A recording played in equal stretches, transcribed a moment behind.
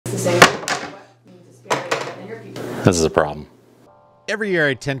saying, what means to spare it, but then your people. This is a problem. Every year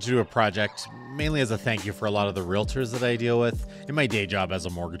I tend to do a project, mainly as a thank you for a lot of the realtors that I deal with in my day job as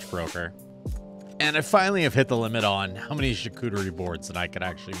a mortgage broker. And I finally have hit the limit on how many charcuterie boards that I could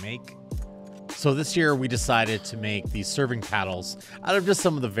actually make. So this year we decided to make these serving paddles out of just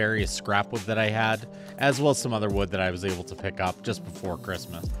some of the various scrap wood that I had, as well as some other wood that I was able to pick up just before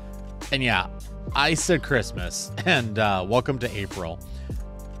Christmas. And yeah, I said Christmas, and welcome to April.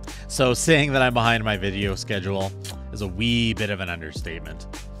 So saying that I'm behind my video schedule is a wee bit of an understatement.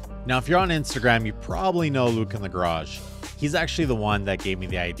 Now, if you're on Instagram, you probably know Luke in the Garage. He's actually the one that gave me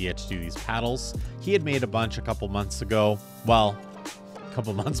the idea to do these paddles. He had made a bunch a couple months ago. Well, a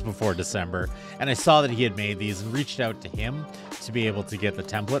couple months before December. And I saw that he had made these and reached out to him to be able to get the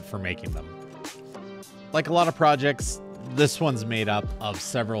template for making them. Like a lot of projects, this one's made up of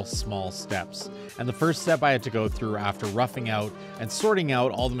several small steps. And the first step I had to go through after roughing out and sorting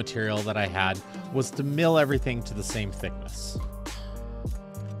out all the material that I had was to mill everything to the same thickness.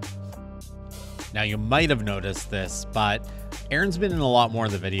 Now, you might have noticed this, but Aaron's been in a lot more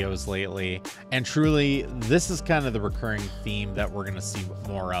of the videos lately, and truly, this is kind of the recurring theme that we're going to see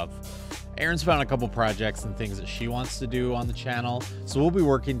more of. Aaron's found a couple projects and things that she wants to do on the channel, so we'll be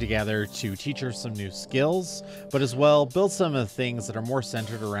working together to teach her some new skills, but as well build some of the things that are more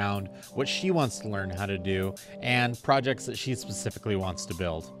centered around what she wants to learn how to do and projects that she specifically wants to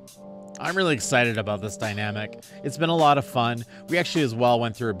build. I'm really excited about this dynamic. It's been a lot of fun. We actually as well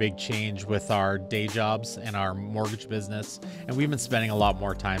went through a big change with our day jobs and our mortgage business, and we've been spending a lot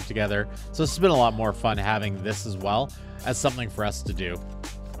more time together. So it's been a lot more fun having this as well as something for us to do.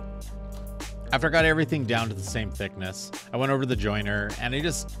 After I got everything down to the same thickness, I went over to the joiner and I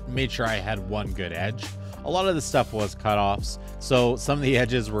just made sure I had one good edge. A lot of the stuff was cut-offs, so some of the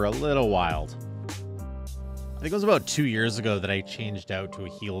edges were a little wild. I think it was about 2 years ago that I changed out to a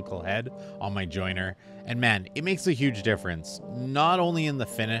helical head on my joiner, and man, it makes a huge difference, not only in the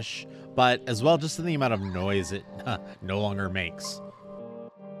finish, but as well just in the amount of noise it no longer makes.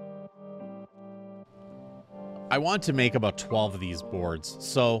 I want to make about 12 of these boards,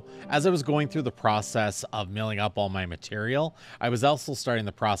 so as I was going through the process of milling up all my material, I was also starting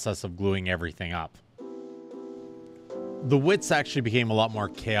the process of gluing everything up. The widths actually became a lot more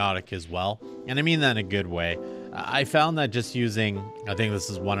chaotic as well, and I mean that in a good way. I found that just using, I think this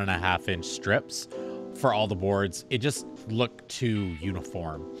is 1.5 inch strips for all the boards, it just looked too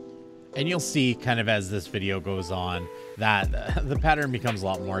uniform. And you'll see kind of as this video goes on that the pattern becomes a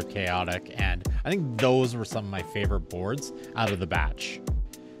lot more chaotic, and I think those were some of my favorite boards out of the batch.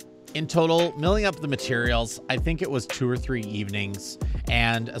 In total, milling up the materials, I think it was 2 or 3 evenings.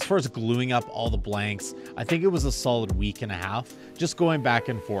 And as far as gluing up all the blanks, I think it was a solid week and a half, just going back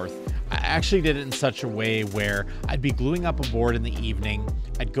and forth. I actually did it in such a way where I'd be gluing up a board in the evening.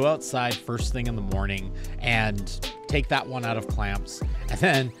 I'd go outside first thing in the morning and take that one out of clamps, and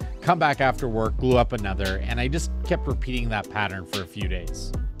then come back after work, glue up another. And I just kept repeating that pattern for a few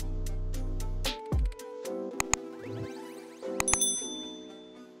days.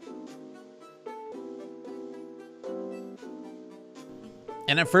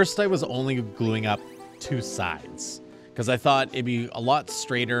 And at first I was only gluing up 2 sides because I thought it'd be a lot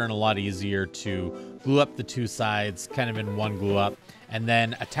straighter and a lot easier to glue up the 2 sides kind of in one glue up and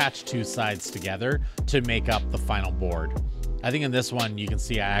then attach 2 sides together to make up the final board. I think in this one you can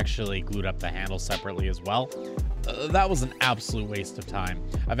see I actually glued up the handle separately as well. That was an absolute waste of time.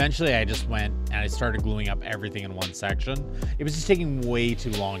 Eventually I just went and I started gluing up everything in one section. It was just taking way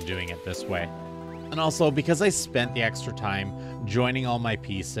too long doing it this way. And also, because I spent the extra time joining all my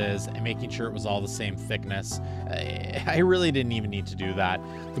pieces and making sure it was all the same thickness, I really didn't even need to do that.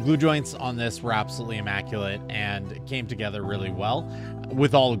 The glue joints on this were absolutely immaculate and it came together really well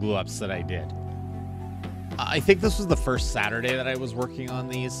with all the glue ups that I did. I think this was the first Saturday that I was working on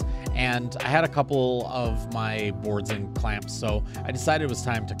these, and I had a couple of my boards and clamps, so I decided it was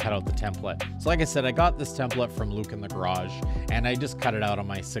time to cut out the template. So like I said, I got this template from Luke in the Garage, and I just cut it out on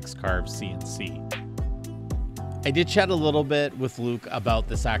my 6-carve CNC. I did chat a little bit with Luke about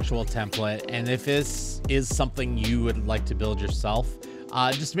this actual template, and if this is something you would like to build yourself,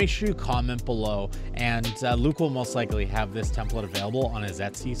 just make sure you comment below, and Luke will most likely have this template available on his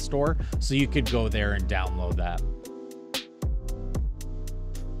Etsy store, so you could go there and download that.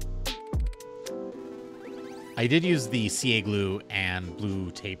 I did use the CA glue and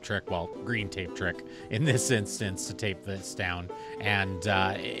blue tape trick, well, green tape trick in this instance to tape this down, and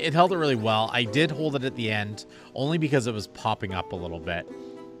it held it really well. I did hold it at the end only because it was popping up a little bit.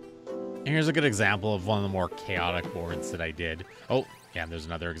 And here's a good example of one of the more chaotic boards that I did. Oh, yeah, there's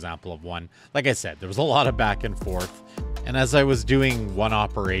another example of one. Like I said, there was a lot of back and forth. And as I was doing one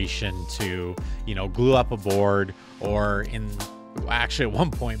operation to, you know, glue up a board, or actually at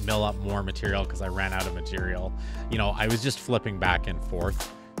one point mill up more material because I ran out of material, you know, I was just flipping back and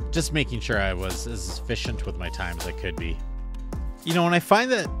forth, just making sure I was as efficient with my time as I could be. You know, and I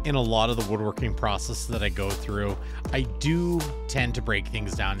find that in a lot of the woodworking process that I go through, I do tend to break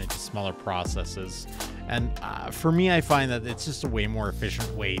things down into smaller processes. And for me, I find that it's just a way more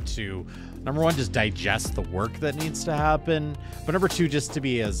efficient way to, number one, just digest the work that needs to happen, but number two, just to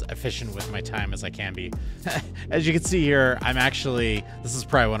be as efficient with my time as I can be. As you can see here, this is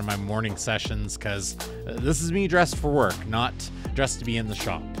probably one of my morning sessions, because this is me dressed for work, not dressed to be in the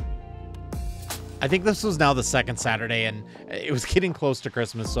shop. I think this was now the second Saturday, and it was getting close to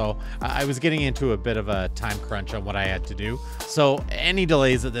Christmas, so I was getting into a bit of a time crunch on what I had to do. So any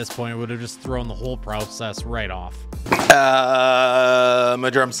delays at this point would have just thrown the whole process right off. My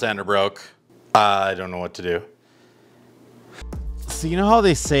drum sander broke. I don't know what to do. So you know how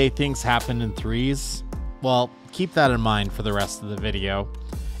they say things happen in threes? Well, keep that in mind for the rest of the video.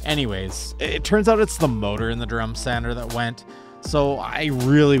 Anyways, it turns out it's the motor in the drum sander that went. So I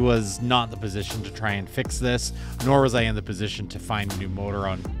really was not in the position to try and fix this, nor was I in the position to find a new motor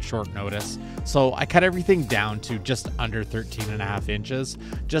on short notice. So I cut everything down to just under 13.5 inches,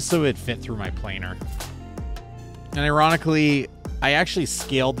 just so it fit through my planer. And ironically, I actually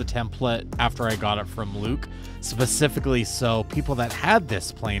scaled the template after I got it from Luke, specifically so people that had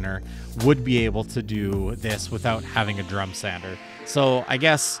this planer would be able to do this without having a drum sander. So I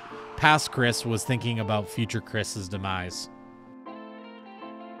guess past Chris was thinking about future Chris's demise.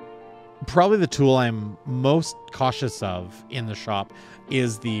 Probably the tool I'm most cautious of in the shop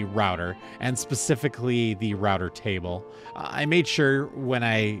is the router, and specifically the router table. I made sure when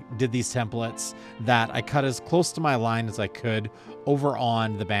I did these templates that I cut as close to my line as I could over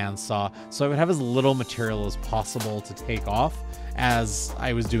on the bandsaw, so I would have as little material as possible to take off as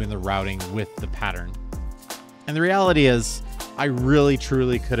I was doing the routing with the pattern. And the reality is, I really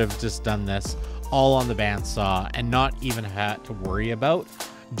truly could have just done this all on the bandsaw and not even had to worry about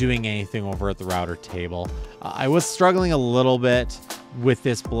doing anything over at the router table. I was struggling a little bit with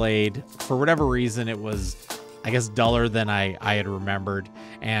this blade. For whatever reason, it was, I guess, duller than I had remembered,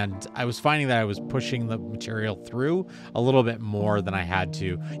 and I was finding that I was pushing the material through a little bit more than I had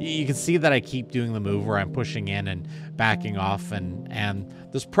to. You can see that I keep doing the move where I'm pushing in and backing off, and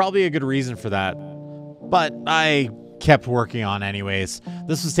there's probably a good reason for that, but I kept working on anyways.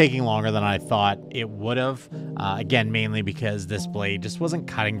 This was taking longer than I thought it would have. Again, mainly because this blade just wasn't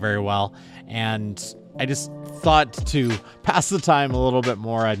cutting very well, and I just thought to pass the time a little bit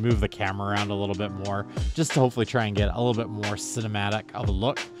more, I'd move the camera around a little bit more, just to hopefully try and get a little bit more cinematic of a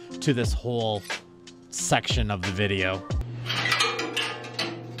look to this whole section of the video.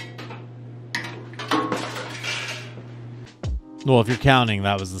 Well, if you're counting,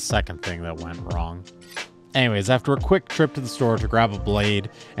 that was the second thing that went wrong. Anyways, after a quick trip to the store to grab a blade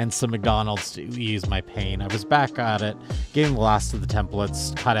and some McDonald's to ease my pain, I was back at it, getting the last of the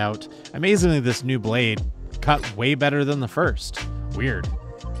templates cut out. Amazingly, this new blade cut way better than the first. Weird.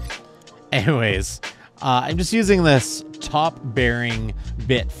 Anyways, I'm just using this top bearing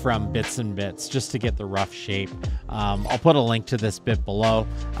bit from Bits and Bits just to get the rough shape. I'll put a link to this bit below.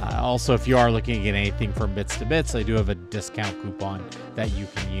 Also, if you are looking to get anything from Bits to Bits, I do have a discount coupon that you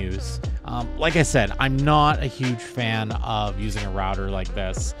can use. Like I said, I'm not a huge fan of using a router like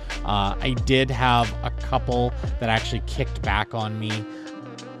this. I did have a couple that actually kicked back on me.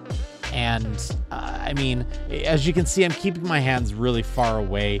 And I mean, as you can see, I'm keeping my hands really far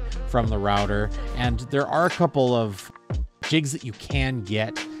away from the router, and there are a couple of jigs that you can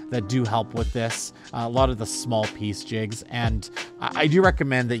get that do help with this, a lot of the small piece jigs, and I do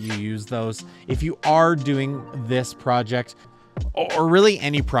recommend that you use those if you are doing this project, or really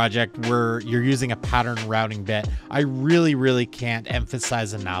any project where you're using a pattern routing bit. I really can't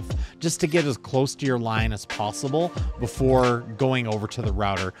emphasize enough just to get as close to your line as possible before going over to the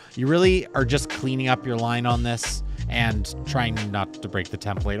router. You really are just cleaning up your line on this and trying not to break the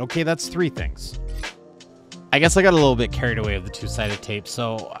template. Okay, that's 3 things. I guess I got a little bit carried away with the 2-sided tape,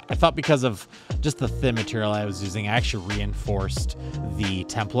 so I thought because of just the thin material I was using, I actually reinforced the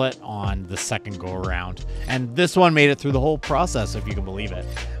template on the second go around. And this one made it through the whole process, if you can believe it.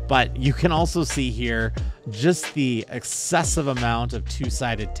 But you can also see here just the excessive amount of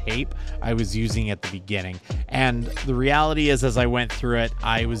 2-sided tape I was using at the beginning. And the reality is, as I went through it,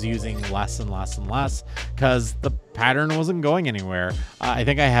 I was using less and less and less because the pattern wasn't going anywhere. I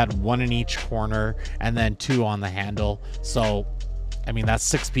think I had 1 in each corner and then 2 on the handle. So, I mean, that's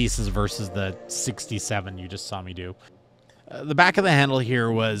 6 pieces versus the 67 you just saw me do. The back of the handle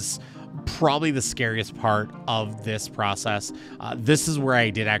here was probably the scariest part of this process. This is where I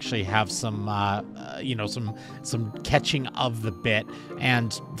did actually have some, some catching of the bit,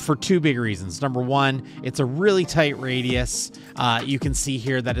 and for two big reasons. Number one, it's a really tight radius. You can see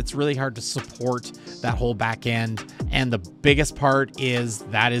here that it's really hard to support that whole back end, and the biggest part is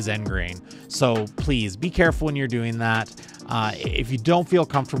end grain. So please be careful when you're doing that. If you don't feel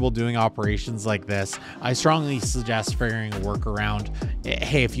comfortable doing operations like this, I strongly suggest figuring a workaround.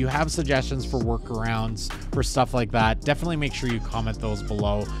 Hey, if you have suggestions for workarounds for stuff like that, definitely make sure you comment those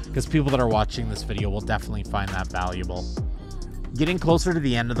below, because people that are watching this video will definitely find that valuable. Getting closer to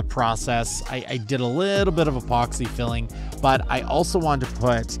the end of the process, I did a little bit of epoxy filling, but I also wanted to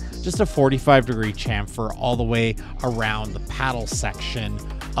put just a 45-degree chamfer all the way around the paddle section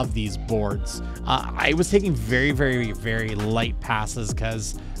of these boards. I was taking very, very, very light passes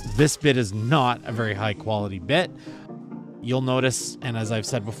because this bit is not a very high quality bit. You'll notice, and as I've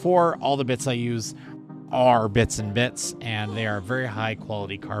said before, all the bits I use are bits and bits, and they are very high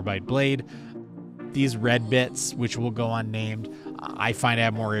quality carbide blade. These red bits, which will go unnamed, I find I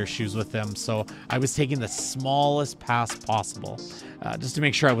have more issues with them, so I was taking the smallest pass possible just to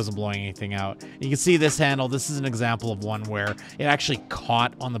make sure I wasn't blowing anything out. You can see this handle. This is an example of one where it actually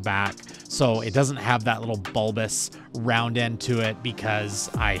caught on the back, so it doesn't have that little bulbous round end to it because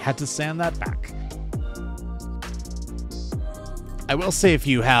I had to sand that back. I will say, if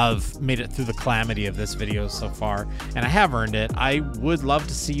you have made it through the calamity of this video so far, and I have earned it, I would love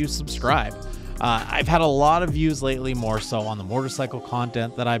to see you subscribe. I've had a lot of views lately, more so on the motorcycle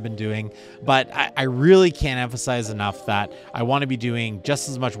content that I've been doing, but I really can't emphasize enough that I want to be doing just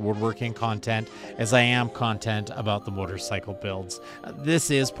as much woodworking content as I am content about the motorcycle builds.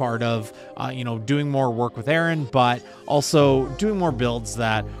 This is part of, doing more work with Aaron, but also doing more builds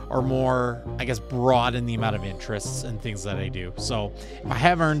that are more, I guess, broad in the amount of interests and things that I do. So if I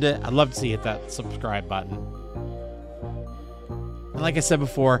have earned it, I'd love to see you hit that subscribe button. And like I said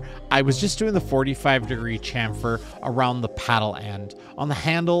before, I was just doing the 45-degree chamfer around the paddle end. On the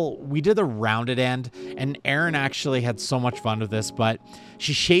handle, we did the rounded end, and Erin actually had so much fun with this, but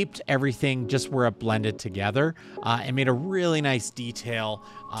she shaped everything just where it blended together and made a really nice detail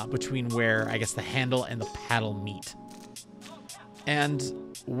between where, I guess, the handle and the paddle meet.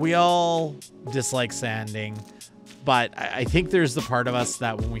 And we all dislike sanding, but I think there's the part of us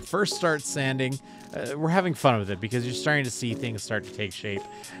that when we first start sanding, we're having fun with it because you're starting to see things start to take shape.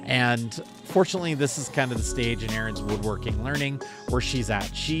 And fortunately, this is kind of the stage in Erin's woodworking learning where she's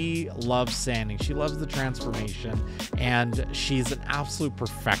at. She loves sanding. She loves the transformation, and she's an absolute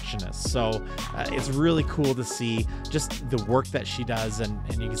perfectionist. So it's really cool to see just the work that she does. And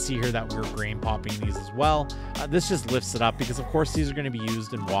you can see here that we're grain popping these as well. This just lifts it up because, of course, these are going to be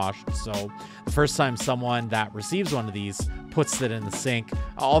used and washed. So the first time someone that receives one of these puts it in the sink,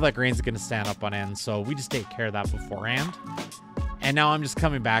 all that grain is going to stand up on end. So we just take care of that beforehand. And now I'm just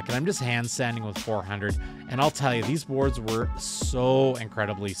coming back and I'm just hand sanding with 400. And I'll tell you, these boards were so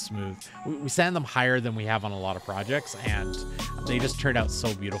incredibly smooth. We sand them higher than we have on a lot of projects, and they just turned out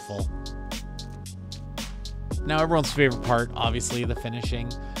so beautiful. Now, everyone's favorite part, obviously, the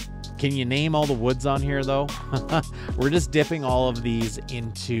finishing. Can you name all the woods on here, though? We're just dipping all of these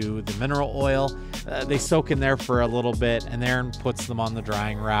into the mineral oil. They soak in there for a little bit, and Aaron puts them on the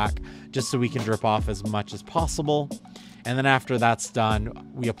drying rack just so we can drip off as much as possible. And then after that's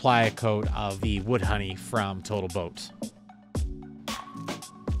done, we apply a coat of the wood honey from Total Boat.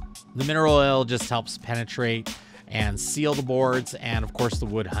 The mineral oil just helps penetrate and seal the boards, and of course the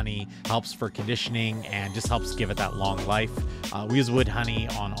wood honey helps for conditioning and just helps give it that long life. We use wood honey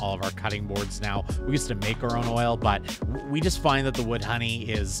on all of our cutting boards now. We used to make our own oil, but we just find that the wood honey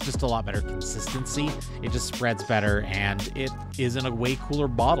is just a lot better consistency. It just spreads better, and it is in a way cooler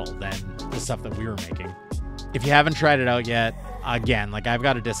bottle than the stuff that we were making. If you haven't tried it out yet, again, like, I've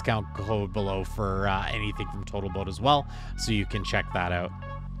got a discount code below for anything from Total Boat as well, so you can check that out.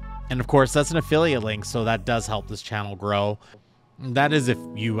 And of course, that's an affiliate link, so that does help this channel grow. That is if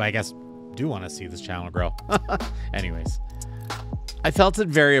you, I guess, do want to see this channel grow. Anyways, I felt it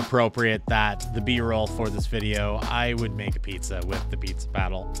very appropriate that the B-roll for this video, I would make a pizza with the pizza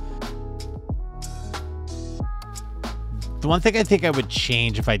paddle. The one thing I think I would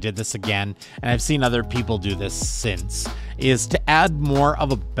change if I did this again, and I've seen other people do this since, is to add more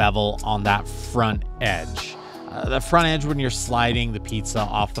of a bevel on that front edge. The front edge, when you're sliding the pizza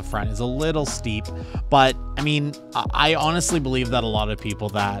off the front, is a little steep, but I mean, I honestly believe that a lot of people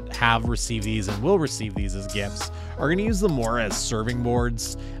that have received these and will receive these as gifts are going to use them more as serving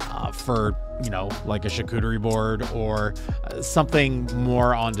boards for, you know, like a charcuterie board or something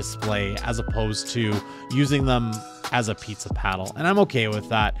more on display, as opposed to using them as a pizza paddle, and I'm okay with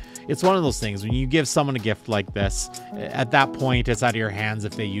that. It's one of those things when you give someone a gift like this, at that point it's out of your hands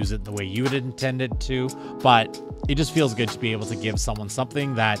if they use it the way you would intend it to, but it just feels good to be able to give someone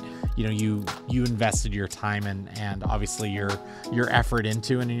something that, you know, you invested your time and obviously your effort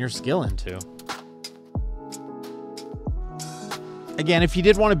into and your skill into. Again, if you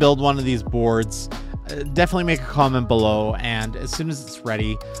did want to build one of these boards, definitely make a comment below, and as soon as it's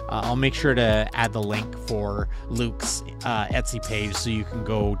ready, I'll make sure to add the link for Luke's Etsy page so you can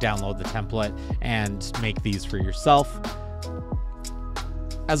go download the template and make these for yourself.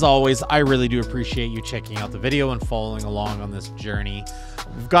 As always, I really do appreciate you checking out the video and following along on this journey.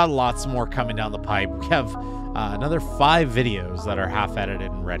 We've got lots more coming down the pipe. We have another 5 videos that are half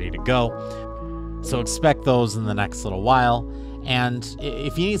edited and ready to go, so expect those in the next little while. And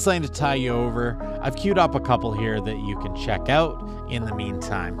if you need something to tie you over, I've queued up a couple here that you can check out in the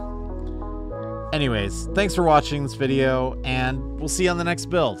meantime. Anyways, thanks for watching this video, and we'll see you on the next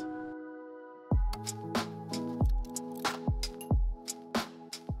build.